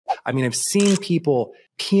I mean, I've seen people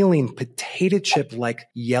peeling potato chip like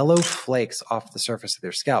yellow flakes off the surface of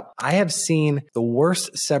their scalp. I have seen the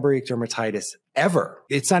worst seborrheic dermatitis ever.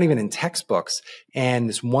 It's not even in textbooks. And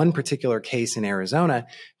this one particular case in Arizona,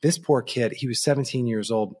 this poor kid, he was 17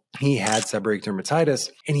 years old. He had seborrheic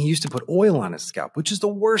dermatitis and he used to put oil on his scalp, which is the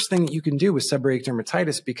worst thing that you can do with seborrheic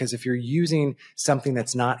dermatitis, because if you're using something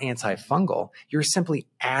that's not antifungal, you're simply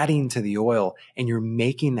adding to the oil and you're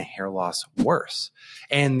making the hair loss worse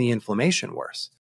and the inflammation worse.